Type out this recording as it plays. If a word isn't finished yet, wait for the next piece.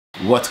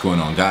What's going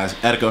on, guys?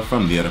 Etika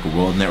from the Etika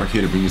World Network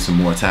here to bring you some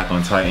more Attack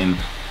on Titan.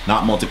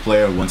 Not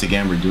multiplayer. Once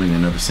again, we're doing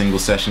another single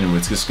session where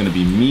it's just going to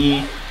be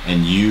me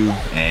and you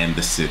and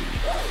the city.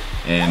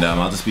 And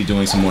I'll just be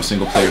doing some more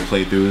single player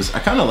playthroughs. I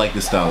kind of like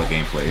this style of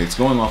gameplay. It's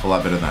going off a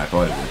lot better than I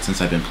thought it would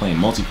since I've been playing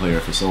multiplayer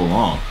for so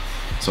long.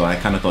 So I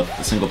kind of thought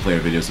the single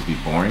player videos would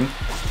be boring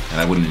and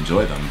I wouldn't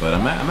enjoy them, but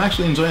I'm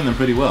actually enjoying them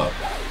pretty well.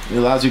 It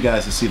allows you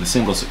guys to see the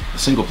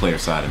single player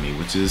side of me,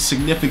 which is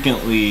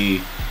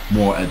significantly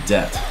more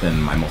adept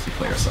than my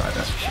multiplayer side,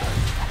 that's for sure.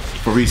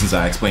 For reasons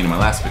I explained in my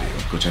last video.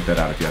 Go check that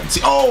out if you haven't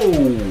seen. Oh!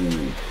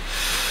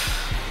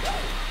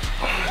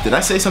 Did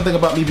I say something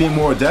about me being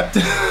more adept?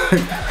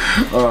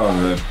 Oh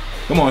man.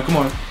 Come on, come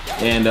on.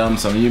 And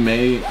some of you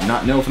may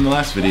not know from the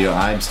last video,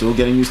 I'm still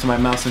getting used to my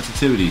mouse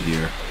sensitivity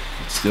here.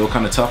 It's still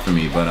kind of tough for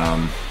me, but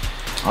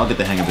I'll get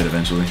the hang of it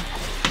eventually.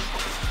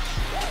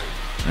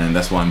 And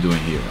that's what I'm doing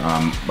here.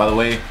 By the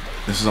way,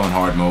 this is on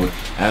hard mode.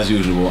 As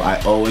usual,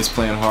 I always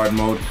play in hard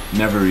mode,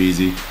 never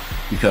easy,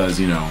 because,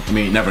 you know, I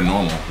mean, never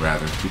normal,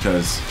 rather,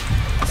 because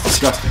it's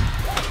disgusting.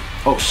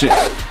 Oh shit.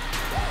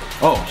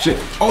 Oh shit.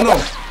 Oh no!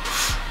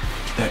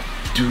 That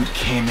dude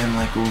came in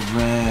like a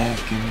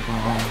wrecking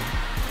ball.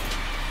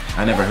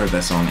 I never heard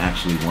that song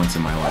actually once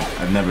in my life.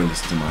 I've never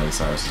listened to Miley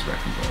Cyrus's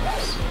Wrecking Ball,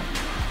 so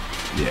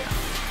yeah.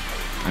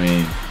 I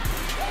mean,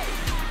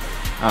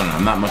 I don't know,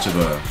 I'm not much of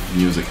a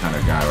music kind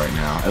of guy right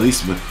now. At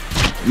least with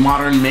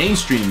modern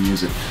mainstream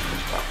music.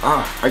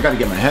 I gotta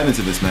get my head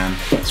into this, man.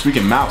 This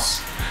freaking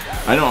mouse.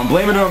 I know, I'm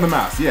blaming it on the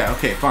mouse. Yeah,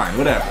 okay, fine,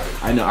 whatever.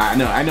 I know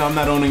I'm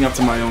not owning up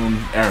to my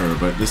own error,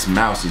 but this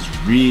mouse is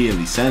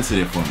really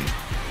sensitive for me.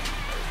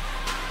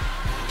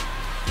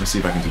 Let's see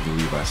if I can do the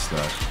Levi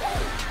stuff.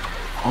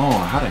 Oh,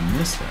 how'd I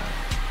miss that?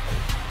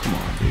 Come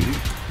on, baby.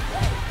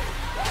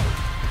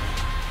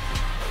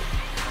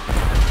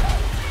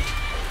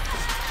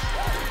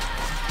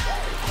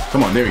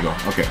 Come on, there we go.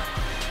 Okay.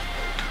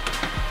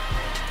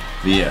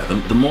 But yeah,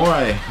 the more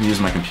I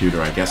use my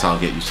computer, I guess I'll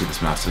get used to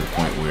this mouse to the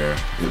point where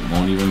it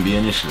won't even be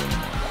an issue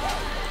anymore.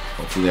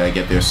 Hopefully I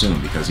get there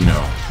soon because, you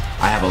know,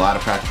 I have a lot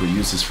of practical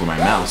uses for my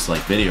mouse,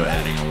 like video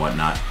editing and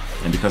whatnot,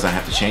 and because I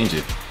have to change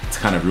it, it's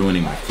kind of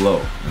ruining my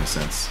flow, in a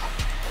sense.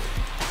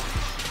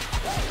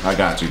 I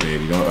got you,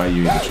 baby. Don't are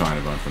you even trying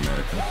to run from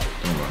Etika?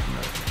 Don't run from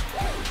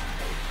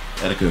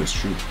Etika. Etika is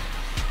true.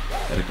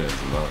 Etika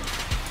is love.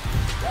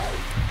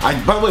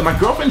 By the way, my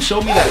girlfriend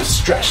showed me that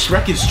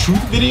Shrek is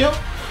Truth video.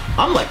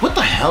 I'm like, what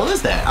the hell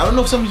is that? I don't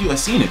know if some of you have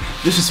seen it.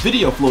 There's this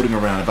video floating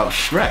around about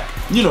Shrek.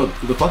 You know,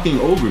 the fucking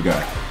ogre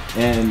guy.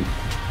 And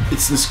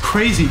it's this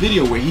crazy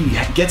video where he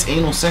gets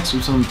anal sex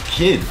with some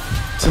kid.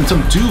 Some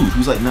dude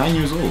who's like 9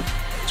 years old.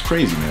 It's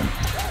crazy, man.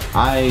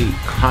 I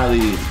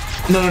highly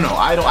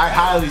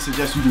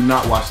suggest you do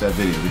not watch that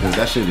video because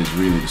that shit is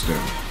really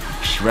disturbing.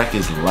 Shrek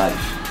is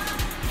life.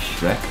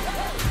 Shrek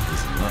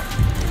is life.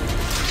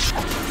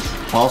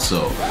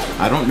 Also,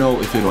 I don't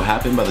know if it'll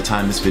happen by the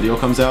time this video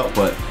comes out,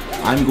 but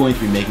I'm going to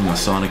be making a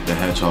Sonic the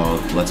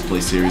Hedgehog Let's Play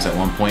series at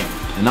one point.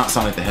 And not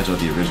Sonic the Hedgehog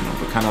the original,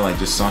 but kind of like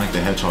just Sonic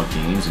the Hedgehog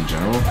games in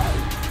general.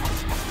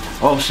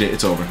 Oh shit,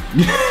 it's over.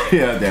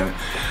 Yeah, damn it.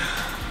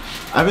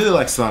 I really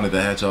like Sonic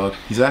the Hedgehog.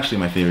 He's actually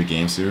my favorite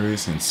game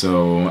series, and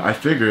so I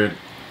figured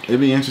it'd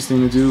be interesting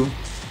to do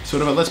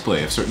sort of a Let's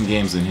Play of certain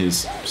games in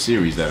his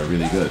series that are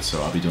really good. So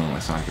I'll be doing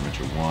like Sonic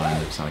Adventure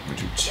 1, Sonic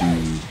Adventure 2.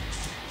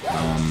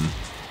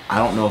 I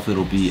don't know if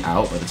it'll be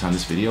out by the time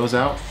this video is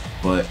out,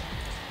 but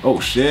oh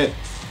shit.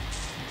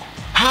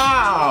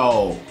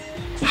 How?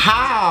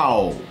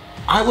 How?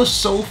 I was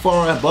so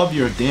far above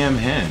your damn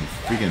hand.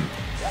 Freaking.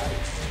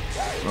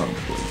 Oh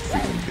boy,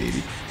 freaking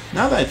baby.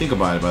 Now that I think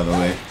about it, by the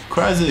way,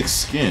 CryziesX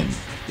skin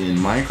in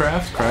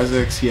Minecraft,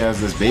 CryziesX, he has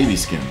this baby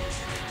skin.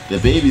 The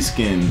baby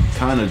skin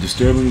kind of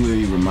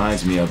disturbingly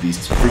reminds me of these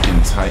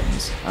freaking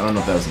Titans. I don't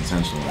know if that was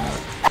intentional or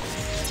not.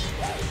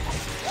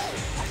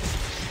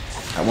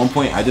 At one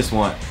point, I just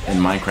want in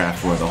Minecraft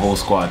for the whole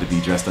squad to be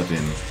dressed up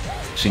in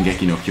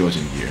Shingeki no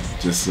Kyojin gear,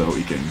 just so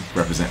we can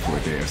represent for a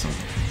day or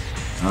something.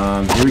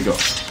 Here we go.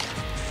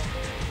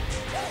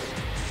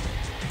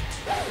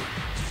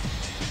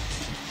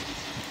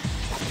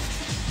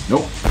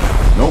 Nope.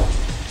 Nope.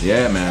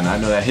 Yeah, man, I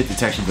know that hit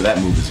detection for that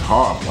move is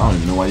horrible. I don't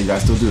even know why you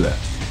guys still do that.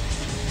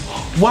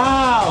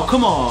 Wow,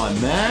 come on,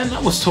 man.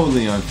 That was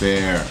totally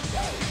unfair.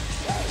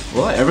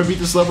 Will I ever beat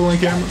this level on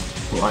camera?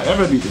 Will I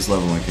ever beat this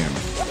level on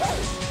camera?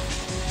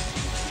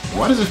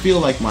 Why does it feel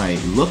like my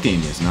looking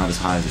is not as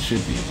high as it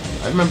should be?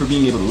 I remember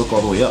being able to look all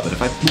the way up, but if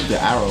I move the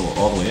arrow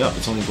all the way up,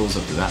 it only goes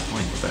up to that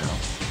point. What the hell?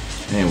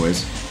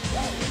 Anyways.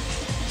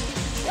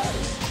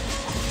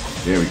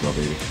 There we go,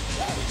 baby.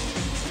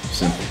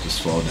 Simple,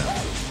 just fall down.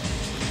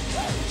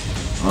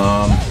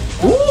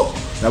 Ooh!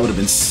 That would have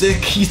been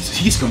sick.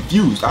 He's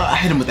confused. I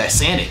hit him with that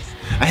Sonic.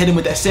 I hit him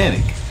with that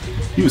Sonic.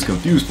 He was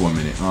confused for a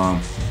minute. I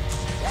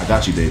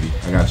got you, baby.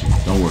 I got you.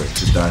 Don't worry.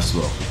 Just die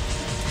slow.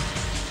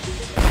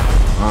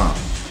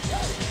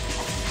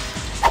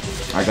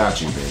 I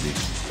got you, baby.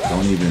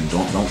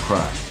 Don't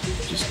cry.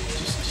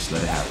 Just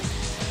let it happen.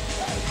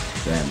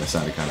 Damn, that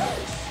sounded kind of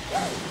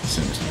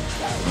sinister.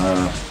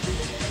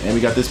 And we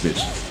got this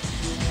bitch.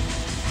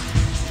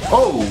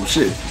 Oh,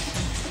 shit.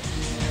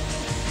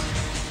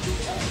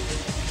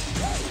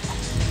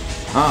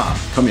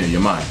 Ah, come here, you're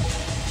mine.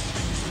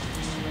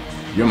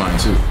 You're mine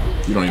too.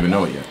 You don't even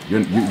know it yet.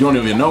 You don't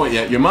even know it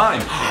yet. You're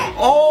mine.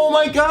 Oh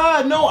my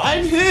god, no,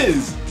 I'm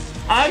his.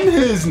 I'm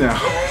his now.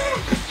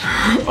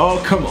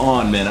 Oh, come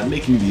on, man. I'm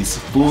making these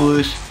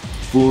foolish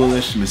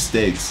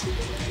mistakes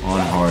on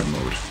hard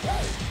mode.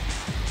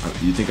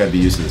 You think I'd be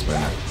used to this by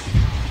now?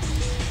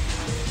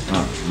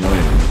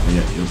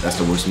 No, that's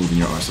the worst move in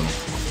your arsenal.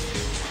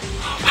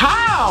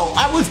 How?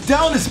 I was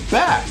down his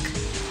back.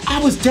 I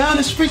was down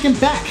his freaking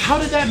back. How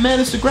did that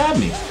manage to grab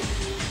me?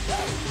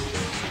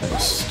 That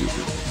was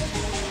stupid.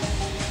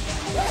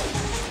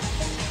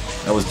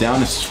 I was down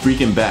his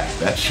freaking back.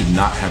 That should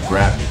not have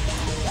grabbed me.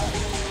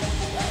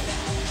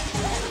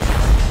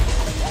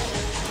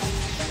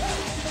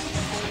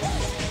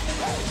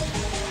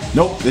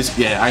 Nope,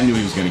 yeah, I knew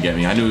he was gonna get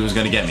me. I knew he was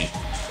gonna get me.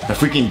 The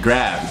freaking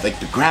grab. Like,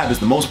 the grab is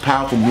the most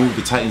powerful move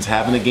the Titans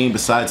have in the game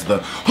besides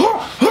the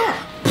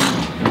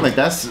like,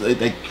 that's,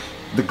 like,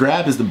 the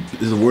grab is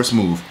the worst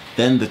move.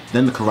 Then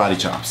the karate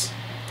chops.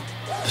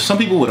 Some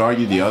people would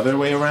argue the other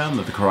way around,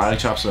 that the karate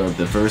chops are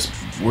the first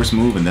worst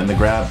move and then the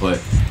grab, but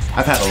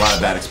I've had a lot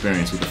of bad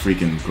experience with the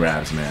freaking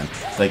grabs, man.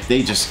 Like,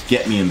 they just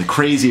get me in the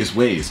craziest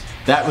ways.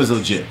 That was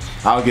legit.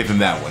 I'll give him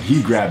that one.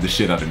 He grabbed the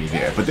shit out of me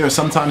there. But there are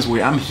some times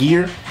where I'm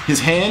here,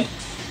 his hand,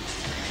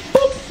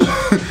 boop,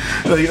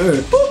 like,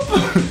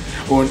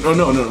 boop. Or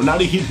no, not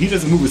he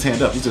doesn't move his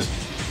hand up. He's just,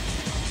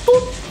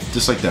 boop,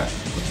 just like that.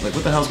 Like,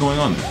 what the hell's going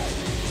on there?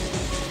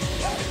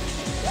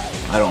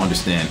 I don't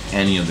understand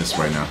any of this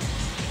right now.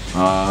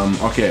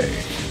 Okay,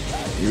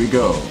 here we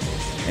go.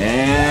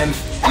 And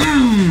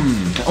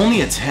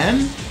only a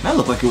 10? That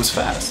looked like it was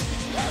fast.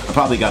 I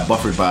probably got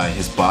buffered by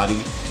his body,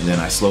 and then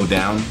I slowed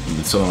down,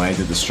 and so when I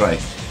did the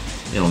strike,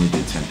 it only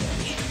did 10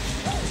 damage.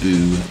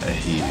 Boo, I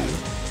hate you.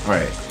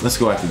 Alright, let's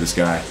go after this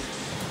guy.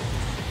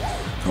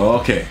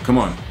 Okay, come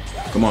on.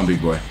 Come on,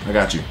 big boy. I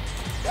got you.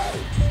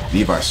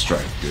 Levi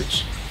strike,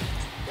 bitch.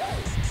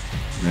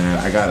 Man,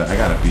 I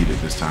gotta beat it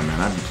this time, man.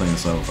 I've been playing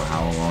this level for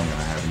how long, and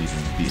I haven't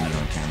even beaten it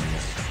on camera yet.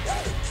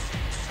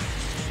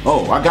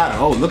 Oh, I got it.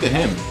 Oh, look at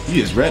him.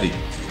 He is ready.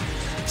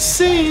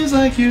 Seems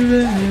like you're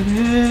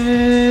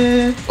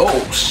ready.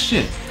 Oh,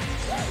 shit.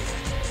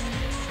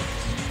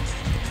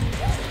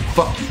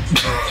 Fuck you.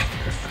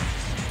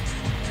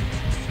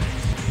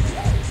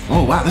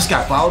 Oh, wow. This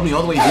guy followed me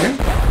all the way here?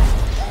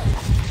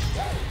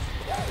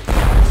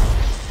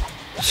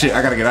 Shit,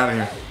 I gotta get out of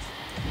here.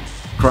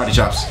 Karate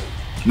chops.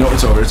 No,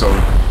 it's over. It's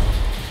over.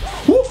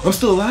 Woo, I'm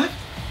still alive?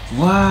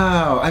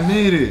 Wow, I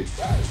made it.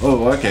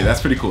 Oh, okay, that's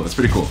pretty cool. That's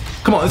pretty cool.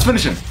 Come on, let's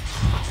finish him.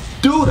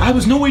 Dude, I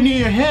was nowhere near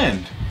your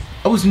hand.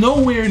 I was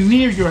nowhere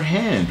near your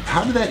hand.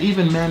 How did that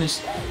even manage?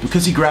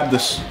 Because he grabbed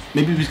this.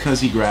 Maybe because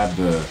he grabbed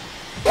the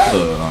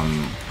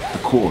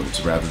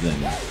cords rather than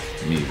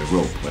me, the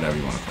rope, whatever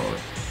you want to call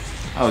it.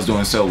 I was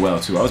doing so well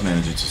too. I was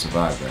managing to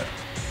survive that.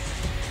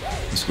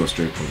 Let's go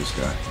straight for this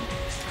guy.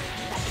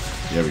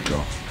 There we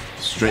go.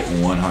 Straight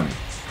 100.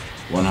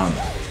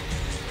 100.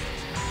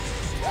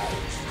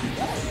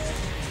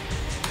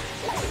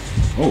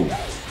 Oh.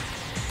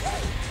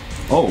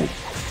 Oh.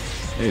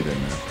 Hey there,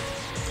 man.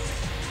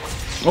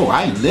 Oh,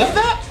 I lived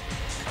that?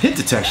 Hit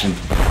detection.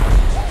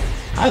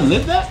 I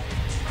lived that?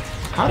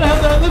 How the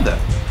hell did I live that?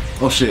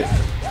 Oh shit.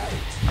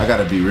 I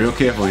gotta be real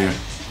careful here.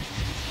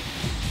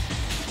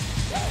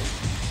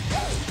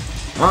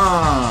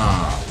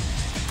 Ah.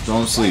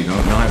 Don't sleep.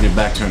 Don't have your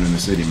back turned in the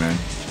city, man.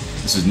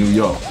 This is New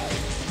York.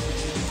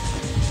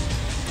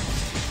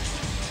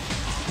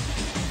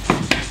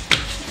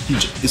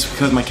 It's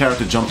because my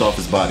character jumped off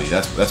his body.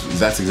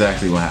 That's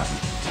exactly what happened.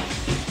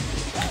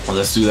 Well,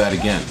 let's do that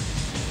again.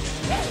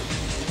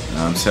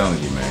 I'm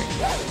telling you, man.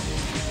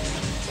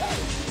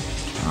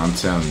 I'm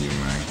telling you,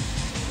 man.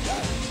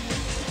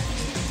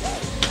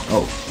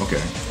 Oh,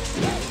 okay.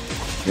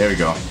 There we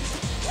go.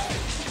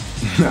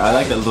 I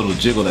like that little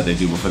jiggle that they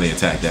do before they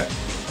attack that.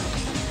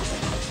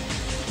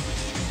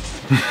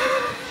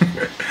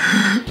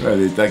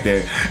 Like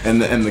they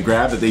and the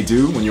grab that they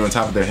do when you're on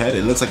top of their head,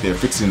 it looks like they're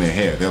fixing their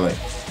hair. They're like.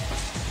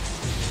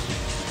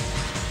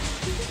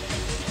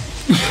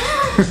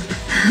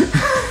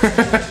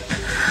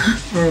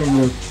 Oh,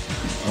 man.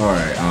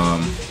 Alright,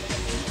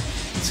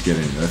 let's get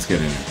in there. Let's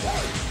get in there.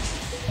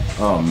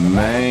 Oh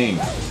man.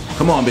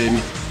 Come on,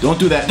 baby. Don't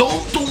do that.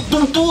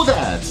 Don't do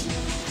that.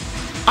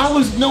 I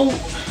was no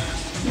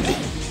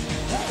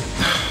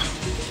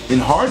in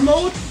hard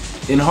mode?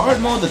 In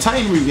hard mode, the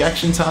Titan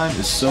reaction time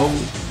is so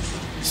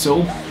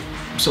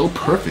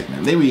perfect,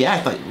 man. They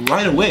react like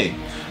right away.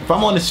 If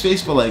I'm on his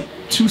face for like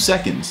 2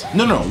 seconds.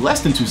 No,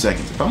 less than 2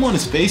 seconds. If I'm on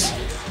his face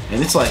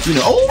and it's like, you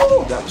know,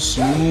 oh, that was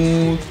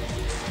smooth.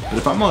 But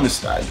if I'm on his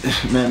side,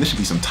 man, there should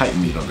be some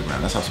Titan meat on the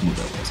ground. That's how smooth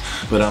that was.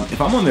 But if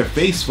I'm on their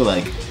face for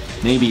like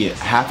maybe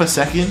half a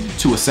second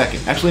to a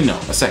second, actually no,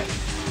 a second,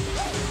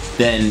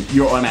 then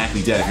you're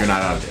automatically dead if you're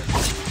not out of there.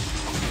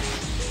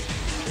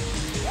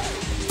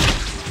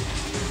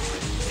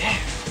 Damn.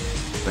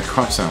 That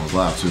crunch sound was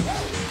loud too.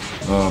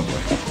 Oh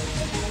boy.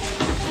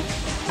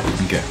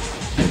 Okay.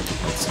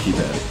 Let's keep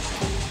at it.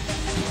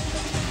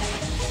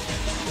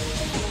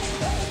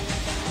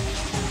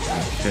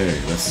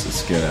 Okay,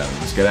 let's get at him.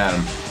 Let's get at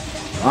him.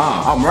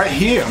 Ah, I'm right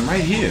here. I'm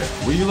right here.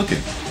 Where are you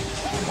looking?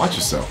 Watch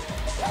yourself.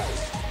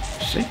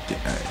 Shake the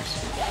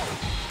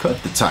ass.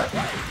 Cut the tight.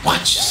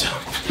 Watch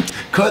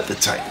yourself. Cut the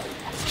tight.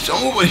 Show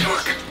me what you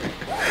look.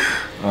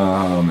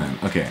 Oh man.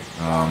 Okay.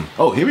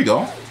 Oh, here we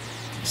go.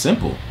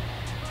 Simple.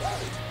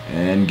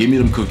 And give me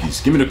them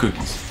cookies. Give me the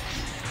cookies.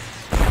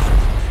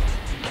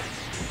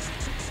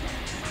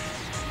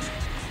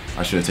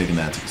 I should have taken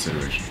that into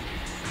consideration.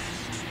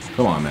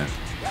 Come on, man.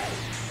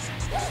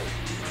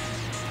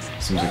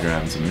 Seems like you're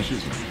having some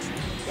issues, man.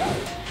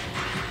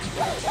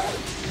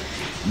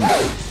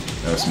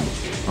 That was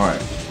smooth.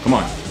 Alright, come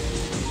on.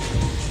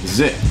 This is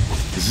it.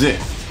 This is it.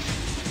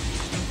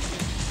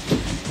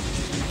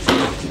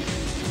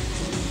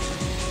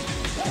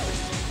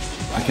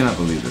 I cannot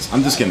believe this.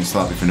 I'm just getting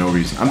sloppy for no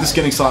reason. I'm just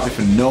getting sloppy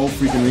for no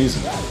freaking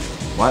reason.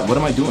 What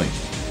am I doing?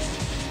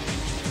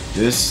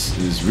 This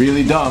is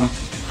really dumb.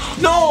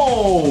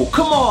 No!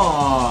 Come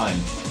on!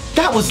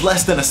 That was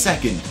less than a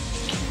second.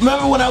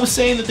 Remember when I was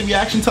saying that the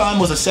reaction time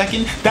was a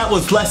second? That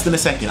was less than a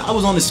second. I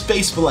was on his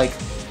face for it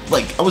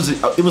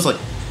was like,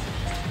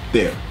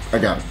 there, I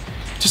got it.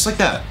 Just like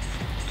that.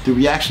 The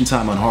reaction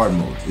time on hard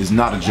mode is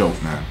not a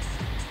joke, man.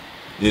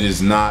 It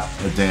is not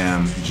a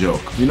damn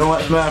joke. You know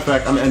what? As a matter of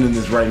fact, I'm ending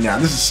this right now.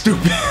 This is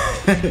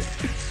stupid.